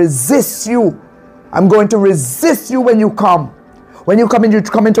going to resist you. I'm going to resist you when you come. When you come in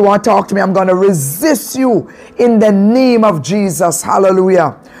to want to talk to me, I'm going to resist you in the name of Jesus.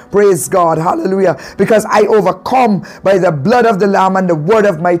 Hallelujah. Praise God. Hallelujah. Because I overcome by the blood of the Lamb and the word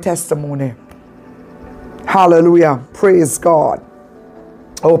of my testimony. Hallelujah. Praise God.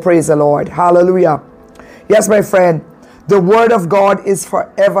 Oh, praise the Lord. Hallelujah. Yes, my friend, the word of God is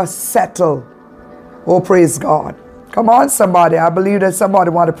forever settled. Oh, praise God. Come on, somebody. I believe that somebody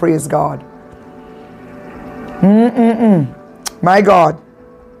want to praise God. My God.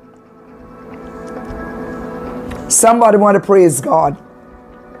 Somebody want to praise God.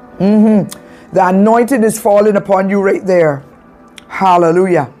 The anointing is falling upon you right there.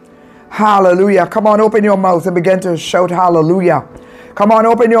 Hallelujah. Hallelujah. Come on, open your mouth and begin to shout hallelujah. Come on,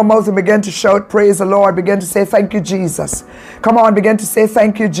 open your mouth and begin to shout praise the Lord. Begin to say thank you, Jesus. Come on, begin to say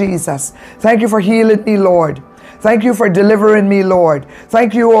thank you, Jesus. Thank you for healing me, Lord. Thank you for delivering me, Lord.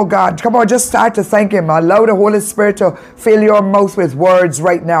 Thank you, oh God. Come on, just start to thank Him. Allow the Holy Spirit to fill your mouth with words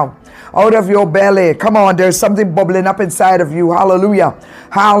right now. Out of your belly. Come on, there's something bubbling up inside of you. Hallelujah.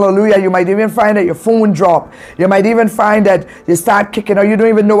 Hallelujah. You might even find that your phone drop. You might even find that you start kicking, or you don't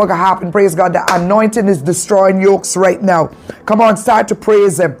even know what can happen. Praise God. The anointing is destroying yokes right now. Come on, start to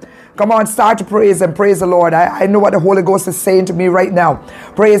praise Him. Come on, start to praise and praise the Lord. I know what the Holy Ghost is saying to me right now.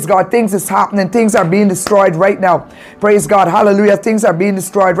 Praise God. Things is happening. Things are being destroyed right now. Praise God. Hallelujah. Things are being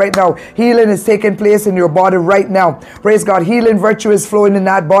destroyed right now. Healing is taking place in your body right now. Praise God. Healing virtue is flowing in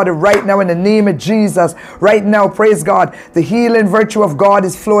that body right now in the name of Jesus. Right now, praise God. The healing virtue of God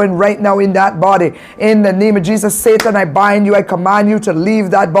is flowing right now in that body. In the name of Jesus, Satan, I bind you. I command you to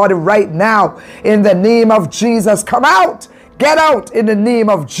leave that body right now. In the name of Jesus, come out. Get out in the name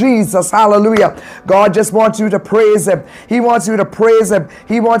of Jesus. Hallelujah. God just wants you to praise him. He wants you to praise him.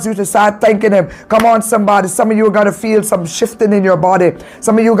 He wants you to start thanking him. Come on, somebody. Some of you are going to feel some shifting in your body.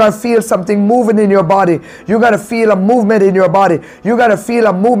 Some of you are going to feel something moving in your body. You're going to feel a movement in your body. You're going to feel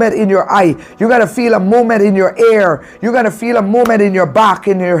a movement in your eye. You're going to feel a movement in your ear. You're going to feel a movement in your back,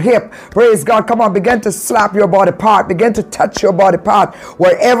 in your hip. Praise God. Come on. Begin to slap your body part. Begin to touch your body part.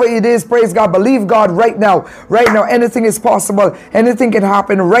 Wherever it is, praise God. Believe God right now. Right now, anything is possible. Anything can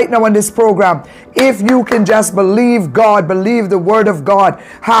happen right now on this program. If you can just believe God, believe the word of God.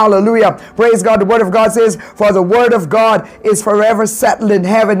 Hallelujah. Praise God. The word of God says, for the word of God is forever settled in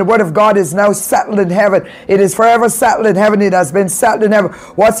heaven. The word of God is now settled in heaven. It is forever settled in heaven. It has been settled in heaven.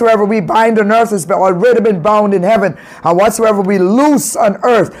 Whatsoever we bind on earth has already been bound in heaven. And whatsoever we loose on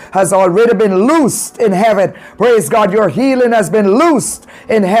earth has already been loosed in heaven. Praise God. Your healing has been loosed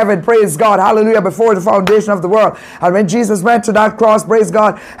in heaven. Praise God. Hallelujah. Before the foundation of the world. And when Jesus went to that cross, praise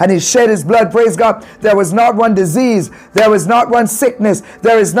God, and he shed his blood, praise God, there was not one disease, there was not one sickness,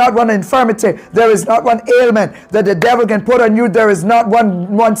 there is not one infirmity, there is not one ailment that the devil can put on you. There is not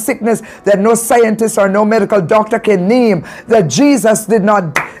one sickness that no scientist or no medical doctor can name that Jesus did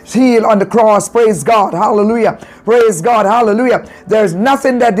not heal on the cross. Praise God. Hallelujah. Praise God. Hallelujah. There's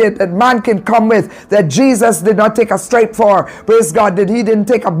nothing that man can come with that Jesus did not take a stripe for. Praise God. That he didn't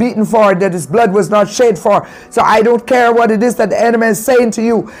take a beating for, that his blood was not shed for. So I don't care what it is that the enemy is saying to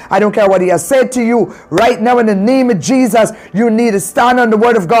you. I don't care what he has said to you. Right now in the name of Jesus, you need to stand on the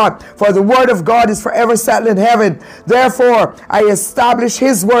word of God. For the word of God is forever settled in heaven. Therefore, I establish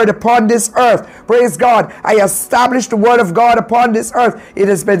his word upon this earth. Praise God. I establish the word of God upon this earth. It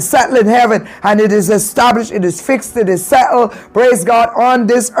has been settled in heaven and it is established. It is fixed. It is settled. Praise God on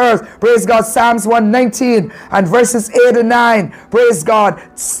this earth. Praise God. Psalms 119 and verses 8 and 9. Praise God.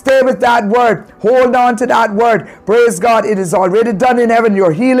 Stay with that word. Hold on to that word. Praise God. It is already done in heaven.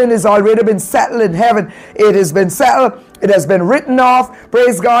 Your healing has already been settled in heaven. It has been settled. It has been written off.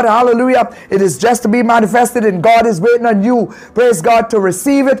 Praise God. Hallelujah. It is just to be manifested and God is waiting on you. Praise God to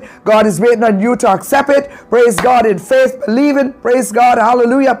receive it. God is waiting on you to accept it. Praise God in faith, believing. Praise God.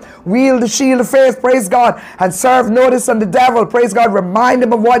 Hallelujah. Wield the shield of faith. Praise God. And serve notice on the devil. Praise God. Remind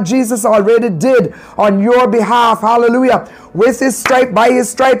him of what Jesus already did on your behalf. Hallelujah. With his stripe, by his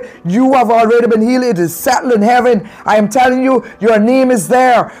stripe, you have already been healed. It is settled in heaven. I am telling you, your name is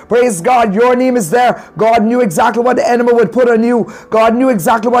there. Praise God. Your name is there. God knew exactly what the enemy would put on you. God knew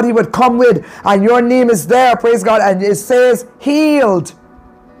exactly what he would come with. And your name is there. Praise God. And it says healed.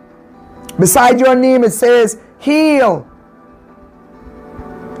 Beside your name, it says heal.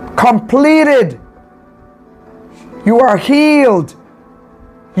 Completed. You are healed.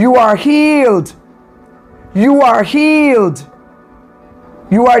 You are healed. You are healed.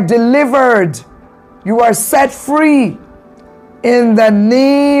 You are delivered. You are set free. In the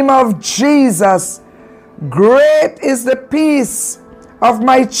name of Jesus. Great is the peace of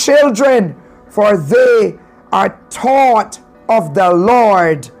my children, for they are taught of the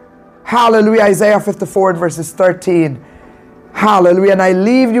Lord. Hallelujah. Isaiah 54 verses 13. Hallelujah. And I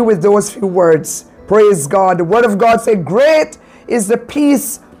leave you with those few words. Praise God. The word of God says, great is the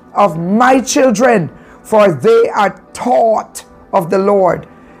peace of my children, for they are taught of the Lord.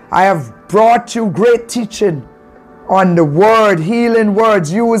 I have brought you great teaching on the word, healing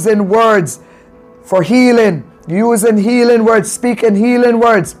words, using words for healing, using healing words, speaking healing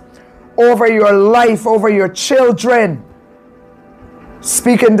words over your life, over your children,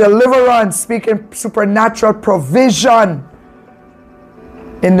 speaking deliverance, speaking supernatural provision.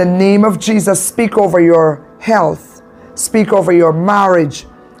 In the name of Jesus, speak over your health, speak over your marriage,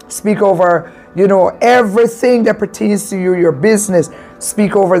 speak over everything that pertains to you, your business.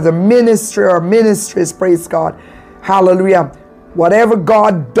 Speak over the ministry or ministries, praise God. Hallelujah. Whatever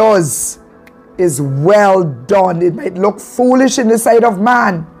God does is well done. It might look foolish in the sight of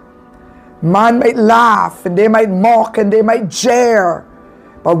man. Man might laugh and they might mock and they might jeer.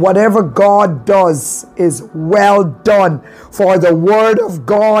 But whatever God does is well done. For the word of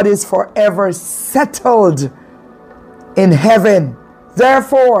God is forever settled in heaven.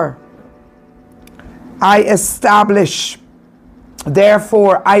 Therefore, I establish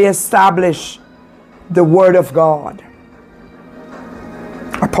the word of God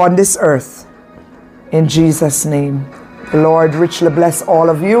upon this earth. In Jesus' name, the Lord richly bless all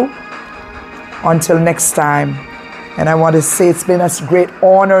of you. Until next time. And I want to say it's been a great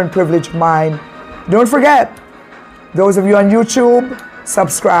honor and privilege of mine. Don't forget, those of you on YouTube,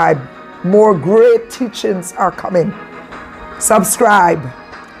 subscribe. More great teachings are coming. Subscribe.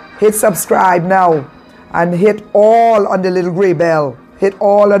 Hit subscribe now. And hit all on the little gray bell. Hit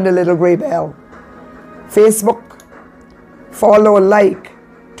all on the little gray bell. Facebook, follow, like,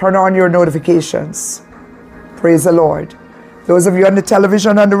 turn on your notifications. Praise the Lord. Those of you on the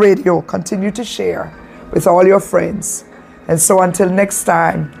television and the radio, continue to share with all your friends. And so until next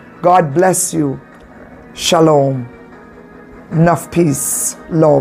time, God bless you. Shalom. Enough peace, love.